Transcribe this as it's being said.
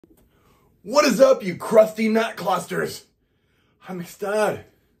What is up, you crusty nut clusters? I'm McStud,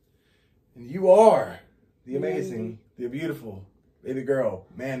 and you are the amazing, the beautiful baby girl,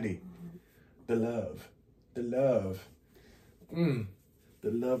 Mandy. The love, the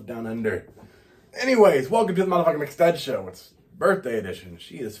love down under. Anyways, welcome to the motherfucking McStud show. It's birthday edition.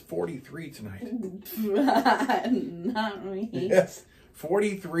 She is 43 tonight. Not me. Yes,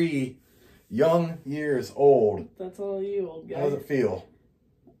 43 young years old. That's all you, old guy. How does it feel?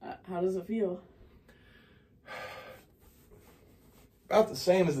 How does it feel? About the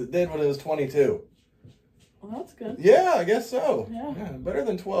same as it did when it was 22. Well, that's good. Yeah, I guess so. Yeah. Better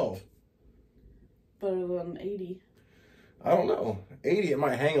than 12. Better than 80. I don't know. 80, it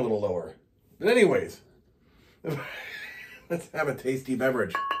might hang a little lower. But anyways, let's have a tasty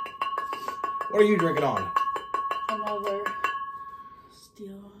beverage. What are you drinking on? Another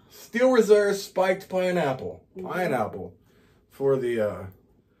Steel Reserve spiked pineapple. Pineapple for the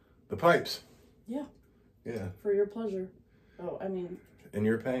pipes. Yeah. Yeah. For your pleasure. Oh, I mean. And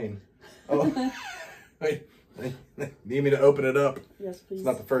your pain. Oh. Wait. Need me to open it up? Yes, please. It's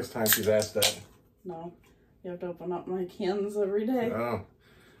not the first time she's asked that. No. You have to open up my cans every day. Oh.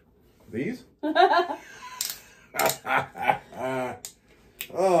 These?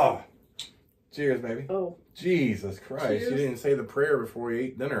 Oh. Cheers, baby. Oh. Jesus Christ. Cheers. You didn't say the prayer before you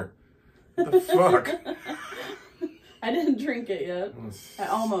ate dinner. What the fuck? I didn't drink it yet. I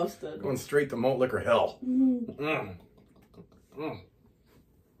almost did. Going straight to malt liquor hell.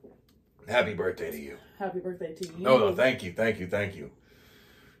 Happy birthday to you. Happy birthday to you. Oh, no, thank you. As you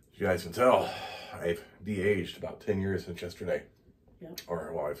guys can tell, I've de-aged about 10 years since yesterday. Yep.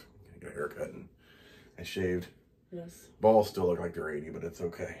 Or, well, I've got a haircut and I shaved. Yes. Balls still look like they're 80, but it's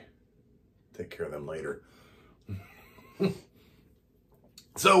okay. Take care of them later.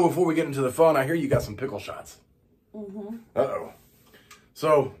 So, before we get into the fun, I hear you got some pickle shots. Mm-hmm. Uh-oh.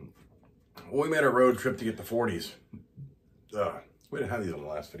 So, we made a road trip to get the 40s. We didn't have these on the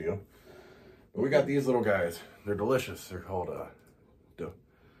last video. But we got these little guys. They're delicious. They're called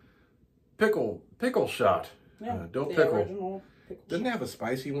pickle shot. Yeah, Dill the pickle. original pickle. Didn't they have a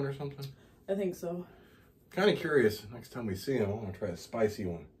spicy one or something? I think so. Kind of curious. Next time we see them, I want to try a spicy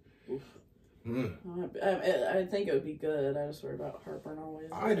one. Oof. Mm. I think it would be good. I just worry about heartburn always.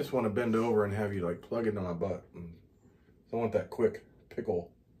 I just want to bend over and have you like plug it into my butt. I want that quick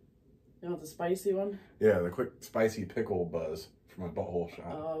pickle. You want the spicy one? Yeah, the quick spicy pickle buzz for my butthole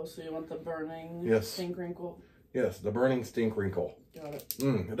shot. Oh, so you want the burning stink wrinkle? Yes, the burning stink wrinkle. Got it.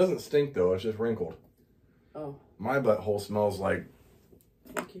 It doesn't stink though, it's just wrinkled. Oh. My butthole smells like...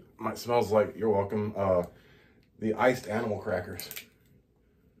 Thank you. Mine smells like, you're welcome, the iced animal crackers.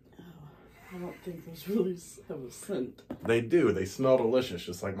 Oh, I don't think those really have a scent. They do, they smell delicious,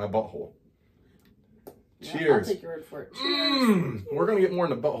 just like my butthole. Yeah, Cheers. I'll take your word for it. Cheers. We're going to get more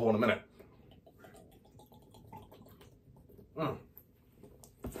into butthole in a minute.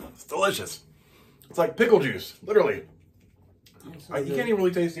 It's delicious. It's like pickle juice, literally. So You can't even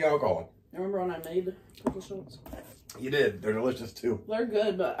really taste the alcohol. Remember when I made pickle shots? You did. They're delicious too. They're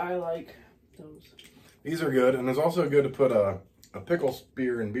good, but I like those. These are good, and it's also good to put a pickle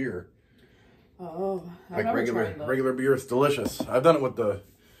spear in beer. Oh, Like regular beer. It's delicious. I've done it with the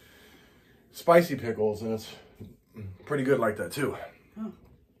spicy pickles, and it's pretty good like that too. Oh.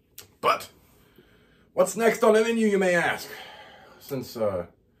 But what's next on the menu, you may ask? Since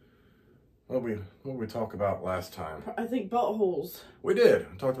what did we talk about last time? I think buttholes. We did.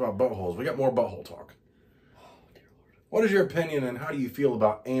 We talked about buttholes. We got more butthole talk. Oh, dear Lord. What is your opinion, and how do you feel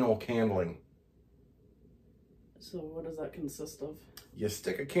about anal candling? So what does that consist of? You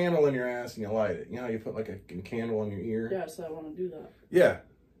stick a candle in your ass and you light it. You know how you put like a candle in your ear? Yeah, so I want to do that. Yeah.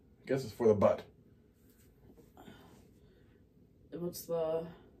 I guess it's for the butt. What's the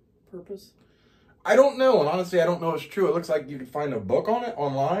purpose? I don't know, and honestly, I don't know if it's true. It looks like you can find a book on it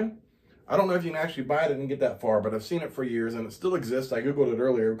online. I don't know if you can actually buy it and get that far, but I've seen it for years, and it still exists. I Googled it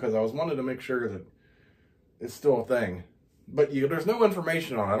earlier because I wanted to make sure that it's still a thing. But there's no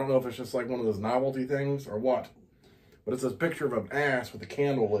information on it. I don't know if it's just like one of those novelty things or what. But it's a picture of an ass with a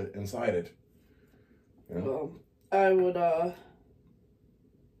candle lit inside it. You know? Well, I would,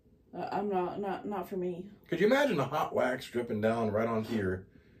 I'm not for me. Could you imagine the hot wax dripping down right onto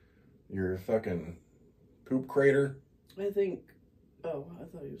your fucking poop crater? I think, oh, I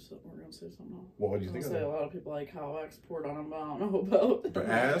thought you were going to say something else. What would you think of that? A lot of people like hot wax poured on them, but I don't know about the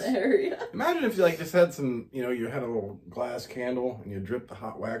ass area. Imagine if you like just had some, you had a little glass candle and you dripped the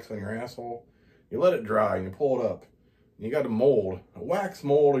hot wax on your asshole. You let it dry and you pull it up. And you got a wax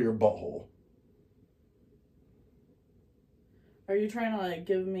mold of your butthole. Are you trying to like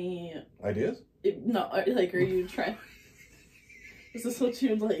give me ideas? No, like, are you trying? Is this what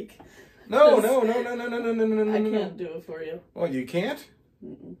you'd like? No, 'Cause no, no, no, no, no, no, no, no, no. I no. can't do it for you. Well, you can't?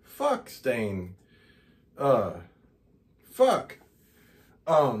 Mm-mm. Fuck, Stain. Fuck.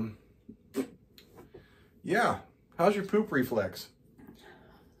 Yeah. How's your poop reflex?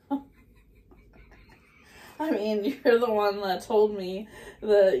 I mean, you're the one that told me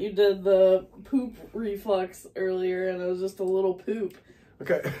that you did the poop reflux earlier, and it was just a little poop.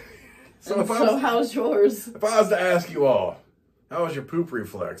 Okay. So how's yours? If I was to ask you all, how was your poop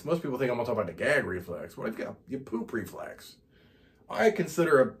reflex? Most people think I'm going to talk about the gag reflex. What if you got your poop reflex? I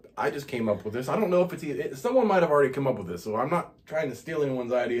just came up with this. I don't know if someone might have already come up with this, so I'm not trying to steal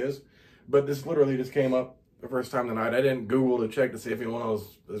anyone's ideas, but this literally just came up the first time tonight. I didn't Google to check to see if anyone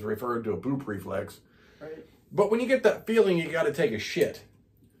else has referred to a poop reflex. Right. But when you get that feeling you got to take a shit,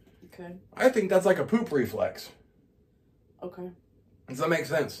 Okay. I think that's like a poop reflex. Okay. Does that make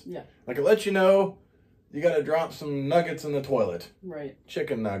sense? Yeah. Like it lets you know you got to drop some nuggets in the toilet. Right.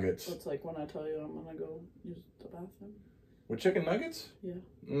 Chicken nuggets. So it's like when I tell you I'm gonna go use the bathroom. With chicken nuggets? Yeah.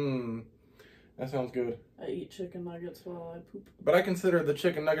 That sounds good. I eat chicken nuggets while I poop. But I consider the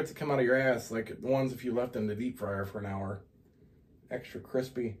chicken nuggets that come out of your ass like the ones if you left in the deep fryer for an hour. Extra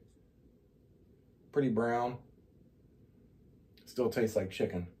crispy. Pretty brown. Still tastes like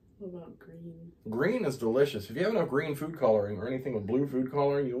chicken. What about green? Green is delicious. If you have enough green food coloring or anything with blue food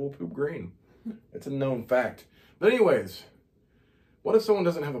coloring, you will poop green. It's a known fact. But anyways, what if someone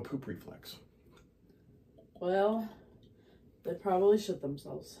doesn't have a poop reflex? Well, they probably shit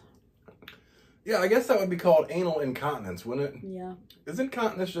themselves. Yeah, I guess that would be called anal incontinence, wouldn't it? Yeah. Is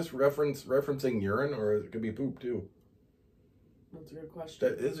incontinence just referencing urine, or it could be poop too? That's a good question.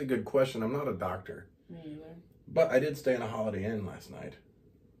 That is a good question. I'm not a doctor. Me either. But I did stay in a Holiday Inn last night.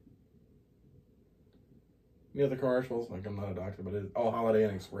 You know the commercials? Like, I'm not a doctor, but it's Holiday Inn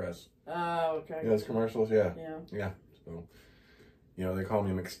Express. Oh, okay. You know those commercials? Yeah. Yeah. Yeah. So, they call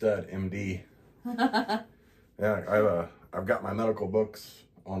me McStud, MD. Yeah, I've got my medical books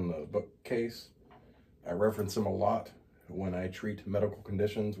on the bookcase. I reference them a lot when I treat medical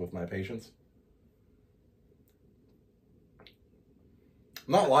conditions with my patients.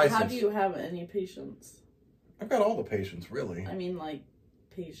 I'm not licensed. How do you have any patients? I've got all the patients, really. I mean, like,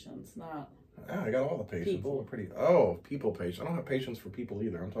 patients, not... Yeah, I got all the patients. People. People patients. I don't have patients for people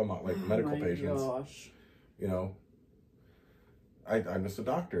either. I'm talking about, like, medical patients. Gosh. I'm just a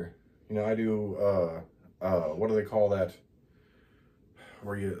doctor. I do, what do they call that?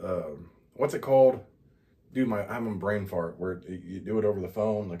 Where you, what's it called? I'm a brain fart, where you do it over the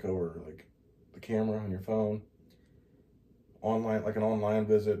phone, like over, like, the camera on your phone. Online, like an online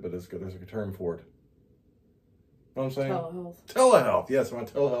visit, but there's a term for it. You know what I'm saying? Telehealth. Telehealth, yes, I'm a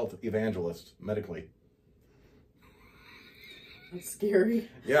telehealth evangelist, medically. That's scary.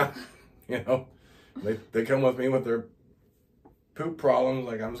 Yeah, they come with me with their poop problems,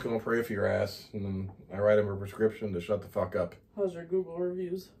 like I'm just going to pray for your ass, and then I write them a prescription to shut the fuck up. How's your Google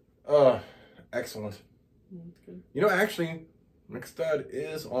reviews? Excellent. That's good. Actually, McStud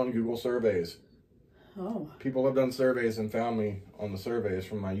is on Google surveys. Oh. People have done surveys and found me on the surveys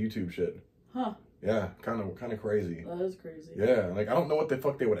from my YouTube shit. Huh. Yeah, kind of crazy. That is crazy. Yeah, like I don't know what the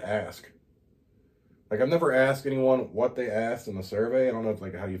fuck they would ask. Like I've never asked anyone what they asked in the survey. I don't know if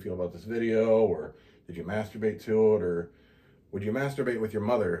how do you feel about this video, or did you masturbate to it, or would you masturbate with your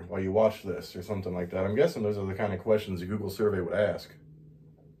mother while you watch this, or something like that. I'm guessing those are the kind of questions a Google survey would ask.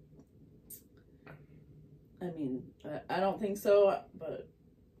 I mean, I don't think so, but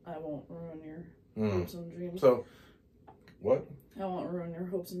I won't ruin your hopes and dreams. So, what? I won't ruin your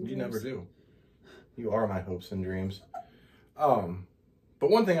hopes and dreams. You never do. You are my hopes and dreams. But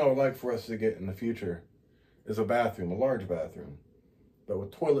one thing I would like for us to get in the future is a bathroom, a large bathroom, but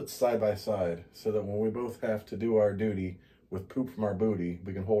with toilets side by side, so that when we both have to do our duty with poop from our booty,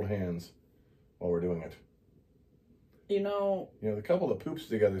 we can hold hands while we're doing it. The couple that poops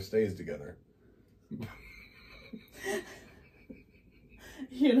together stays together.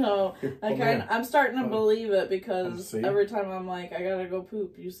 I'm starting to believe it, because every time I'm like, I gotta go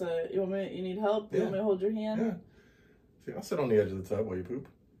poop, you say, you need help? You want me to hold your hand? Yeah. See, I'll sit on the edge of the tub while you poop.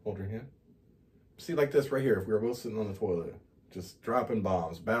 Hold your hand. See, like this right here, if we were both sitting on the toilet, just dropping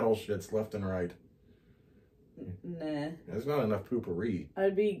bombs, battle shits left and right. Nah. There's not enough poopery. I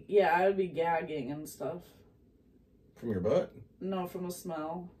would be gagging and stuff. From your butt? No, from the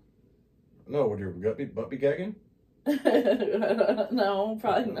smell. No, would your butt be gagging? No,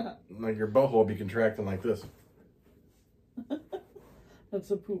 probably not. Like your butthole would be contracting like this. That's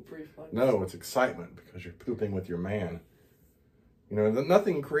a poop reflex. No, it's excitement because you're pooping with your man.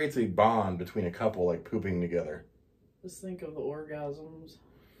 Nothing creates a bond between a couple like pooping together. Just think of the orgasms.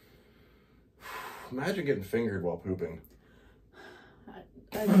 Imagine getting fingered while pooping.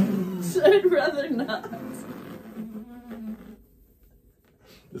 I'd rather not.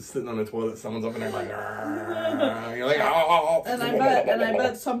 Just sitting on the toilet, someone's up in there like, you're like, oh. And I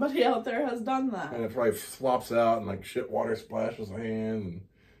bet somebody out there has done that. And it probably flops out and like shit water splashes the hand,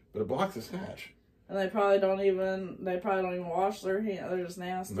 but it blocks the snatch. And they probably don't even wash their hands. They're just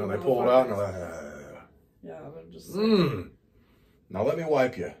nasty. No, they pull it out and they're like, yeah, they're just. Now let me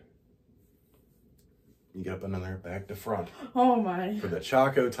wipe you. You get up and then they're back to front. Oh my. For the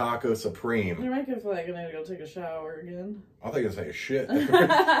Choco Taco Supreme. You're making me feel like I need to go take a shower again. I think it's like shit.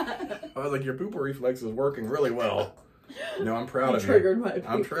 I was like, your pooper reflex is working really well. You know, I'm proud of you. Triggered my poop.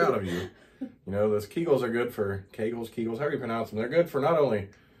 I'm proud of you. You know, those Kegels are good for, Kegels, however you pronounce them. They're good for not only,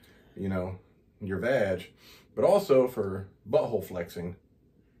 you know, your vag, but also for butthole flexing.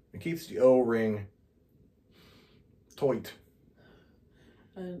 It keeps the O-ring tight.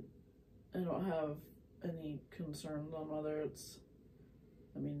 I don't have any concerns on whether it's,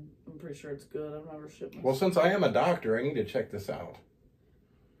 I mean, I'm pretty sure it's good. I've never shipped myself. Well, since I am a doctor, I need to check this out.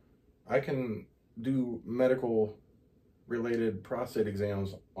 I can do medical related prostate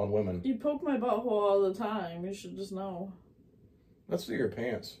exams on women. You poke my butthole all the time. You should just know. Let's do your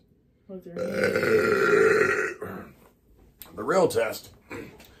pants. With your The real test.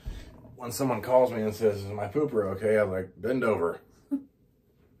 When someone calls me and says, is my pooper okay? I'm like, bend over.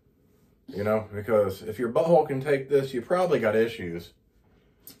 You know, because if your butthole can take this, you probably got issues.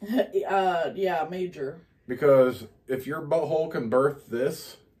 Yeah, major. Because if your butthole can birth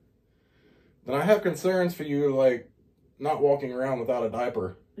this, then I have concerns for you, like, not walking around without a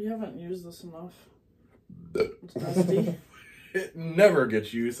diaper. You haven't used this enough. It's dusty. It never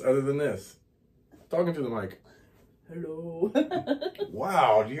gets used other than this. Talking to the mic. Hello.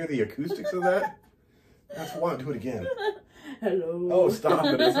 Wow, do you hear the acoustics of that? That's wild. Do it again. Hello. Oh, stop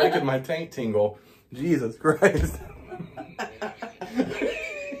it. It's making my taint tingle. Jesus Christ.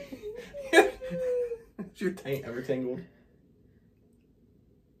 Has your taint ever tingled?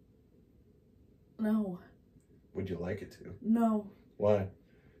 No. Would you like it to? No. Why?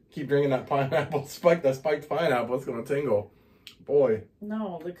 Keep drinking that pineapple. That spiked pineapple. It's going to tingle. Boy.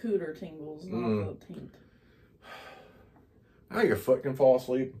 No, the cooter tingles, not the taint. How your foot can fall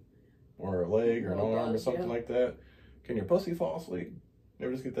asleep? Or a leg or an Well, arm or something like that. Can your pussy fall asleep? You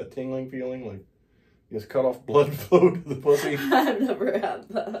ever just get that tingling feeling? Like you just cut off blood flow to the pussy? I've never had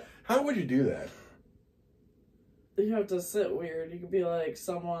that. How would you do that? You have to sit weird. You could be like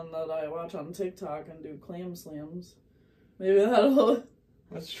someone that I watch on TikTok and do clam slams. Maybe that'll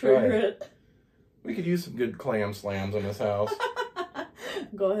Let's try trigger it. it. We could use some good clam slams in this house.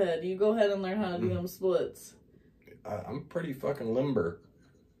 Go ahead. You go ahead and learn how to do them splits. I'm pretty fucking limber.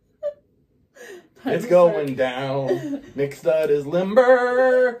 It's going down. McStud is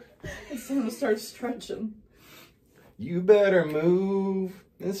limber. It's time to start stretching. You better move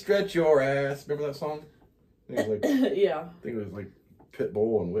and stretch your ass. Remember that song? I think it was like, Yeah. I think it was like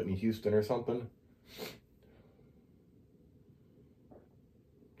Pitbull and Whitney Houston or something.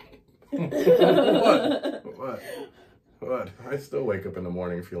 What? I still wake up in the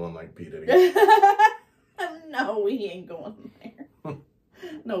morning feeling like P. Diddy. No, we ain't going there.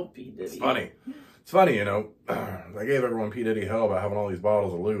 No P. Diddy. It's funny, you know. I gave everyone P. Diddy hell about having all these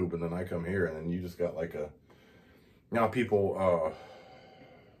bottles of lube, and then I come here, and then you just got like a... Now people,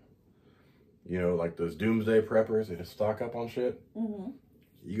 you know, like those doomsday preppers, they just stock up on shit. Mm-hmm.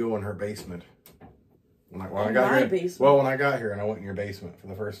 You go in her basement. When I got here and I went in your basement for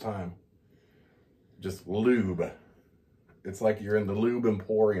the first time. Just lube. It's like you're in the lube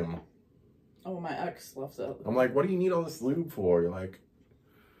emporium. Oh, my ex left it. I'm like, what do you need all this lube for? You're like,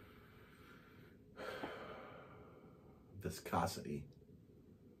 viscosity.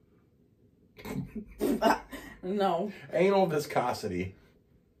 No. Anal viscosity.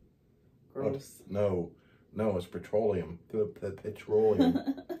 Gross. No, it's petroleum.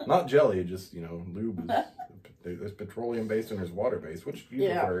 Petroleum. Not jelly, just, you know, lube is... There's petroleum based and there's water based. Which do you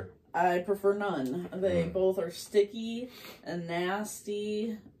prefer? I prefer none. They both are sticky and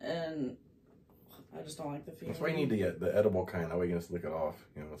nasty, and I just don't like the feeling. That's why you need to get the edible kind. That way you can just lick it off.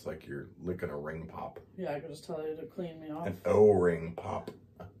 You know, it's like you're licking a ring pop. Yeah, I could just tell you to clean me off. An O-ring pop.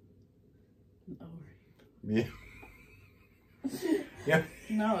 An Yeah. Yeah.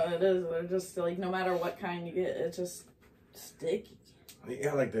 No, it is. They're just like, no matter what kind you get, it's just sticky.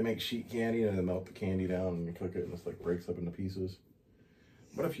 Yeah, like they make sheet candy and they melt the candy down and you cook it and it's like breaks up into pieces.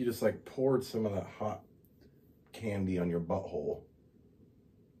 What if you just like poured some of that hot candy on your butthole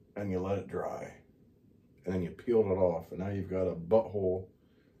and you let it dry and then you peeled it off and now you've got a butthole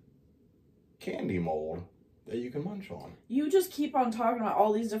candy mold that you can munch on. You just keep on talking about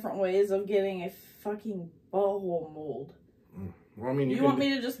all these different ways of getting a fucking butthole mold. Well, I mean, you want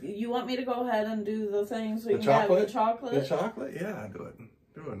me to go ahead and do the thing so you can have the chocolate? The chocolate? Yeah, do it.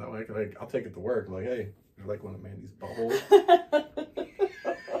 Do it. No, like, I'll take it to work. Like, hey, you like one of Mandy's buttholes?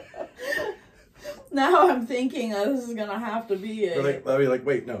 Now I'm thinking that this is gonna have to be it. I'll be like,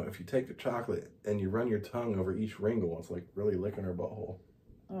 wait, no. If you take the chocolate and you run your tongue over each wrinkle, it's like really licking her butthole.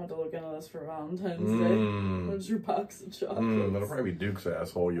 I'll have to look into this for Valentine's Day. What's your box of chocolates? That'll probably be Duke's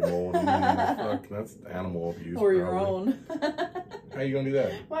asshole, you mold. Fuck, that's animal abuse. Or your own. How you gonna do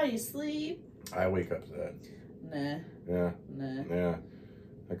that? Why, you sleep? I wake up to that. Nah. Yeah. Nah. Yeah.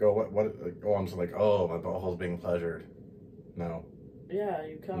 Like, oh, what? Like, oh, I'm just like, oh, my butthole's being pleasured. No. Yeah,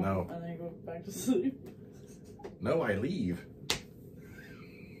 you come and then you go back to sleep. No, I leave.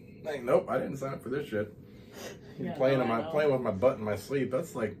 Like, nope, I didn't sign up for this shit. Yeah, playing with my butt in my sleep.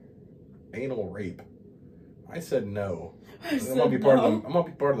 That's like anal rape. I said no. I'm gonna be part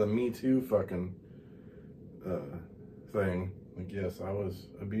of the Me Too fucking thing. Like, yes, I was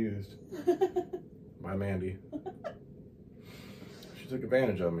abused by Mandy. She took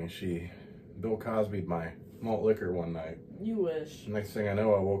advantage of me. She Bill Cosby'd my malt liquor one night. You wish. Next thing I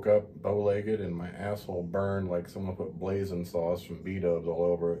know, I woke up bow-legged and my asshole burned like someone put blazing sauce from B-dubs all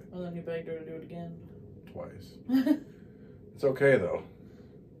over it. And then you begged her to do it again. Twice. It's okay though,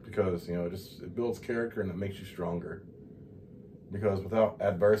 because you know it builds character and it makes you stronger. Because without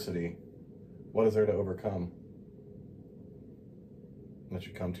adversity, what is there to overcome? Unless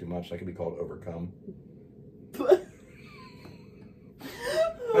you come too much, that could be called overcome. I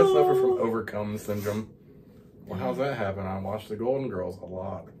suffer from overcome syndrome. Well, how's that happen? I watched the Golden Girls a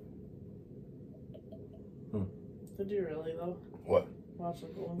lot. Did you really though? What? Watch the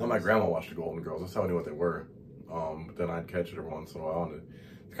Golden Girls? No, my grandma watched the Golden Girls. That's how I knew what they were. But then I'd catch it every once in a while. And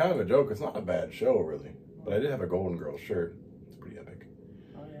it's kind of a joke. It's not a bad show, really. But I did have a Golden Girls shirt. It's pretty epic.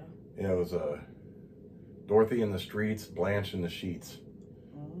 Oh, yeah? Yeah, it was Dorothy in the streets, Blanche in the sheets.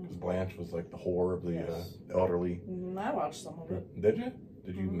 Because Blanche was like the whore of the elderly. I watched some of it. Did you?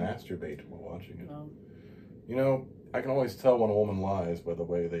 Did you masturbate while watching it? No. You know, I can always tell when a woman lies by the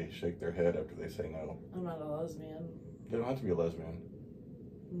way they shake their head after they say no. I'm not a lesbian. You don't have to be a lesbian.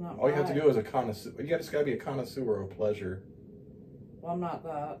 I'm not. All you have to do is a connoisseur. You just gotta be a connoisseur of pleasure. Well, I'm not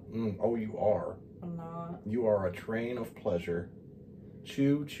that. Oh, you are. I'm not. You are a train of pleasure.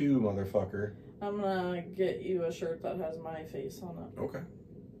 Choo choo, motherfucker. I'm gonna get you a shirt that has my face on it. Okay.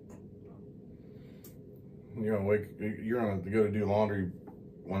 You're gonna go to do laundry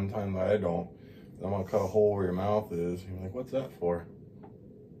one time that I don't. I'm gonna cut a hole where your mouth is. You're like, what's that for?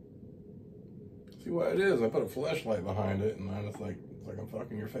 See what it is? I put a flashlight behind it, and then it's like I'm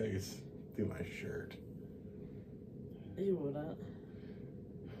fucking your face through my shirt. You wouldn't.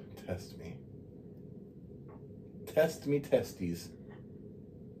 Test me. Test me, testes.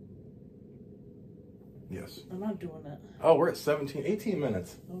 Yes. I'm not doing it. Oh, we're at 18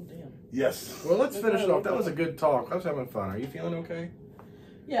 minutes. Oh, damn. Yes. Well, let's finish it off. That was a good talk. I was having fun. Are you feeling okay?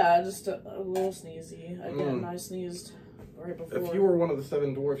 Yeah, just a little sneezy. Again, I sneezed right before. If you were one of the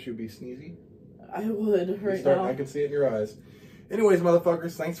 7 dwarfs, you'd be sneezy. I would right now. I can see it in your eyes. Anyways,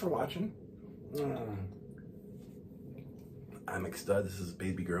 motherfuckers, thanks for watching. I'm McStud. This is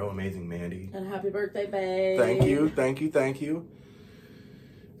baby girl, amazing Mandy. And happy birthday, babe. Thank you, thank you, thank you.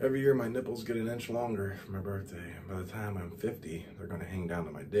 Every year my nipples get an inch longer for my birthday. And by the time I'm 50, they're going to hang down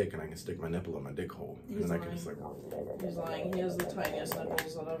to my dick and I can stick my nipple in my dick hole. He's and lying. I can just like... He's lying. He has the tiniest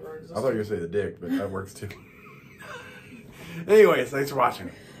nipples that ever existed. I thought you were going to say the dick, but that works too. Anyways, thanks for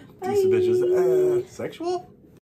watching. Peace, bitches. Sexual?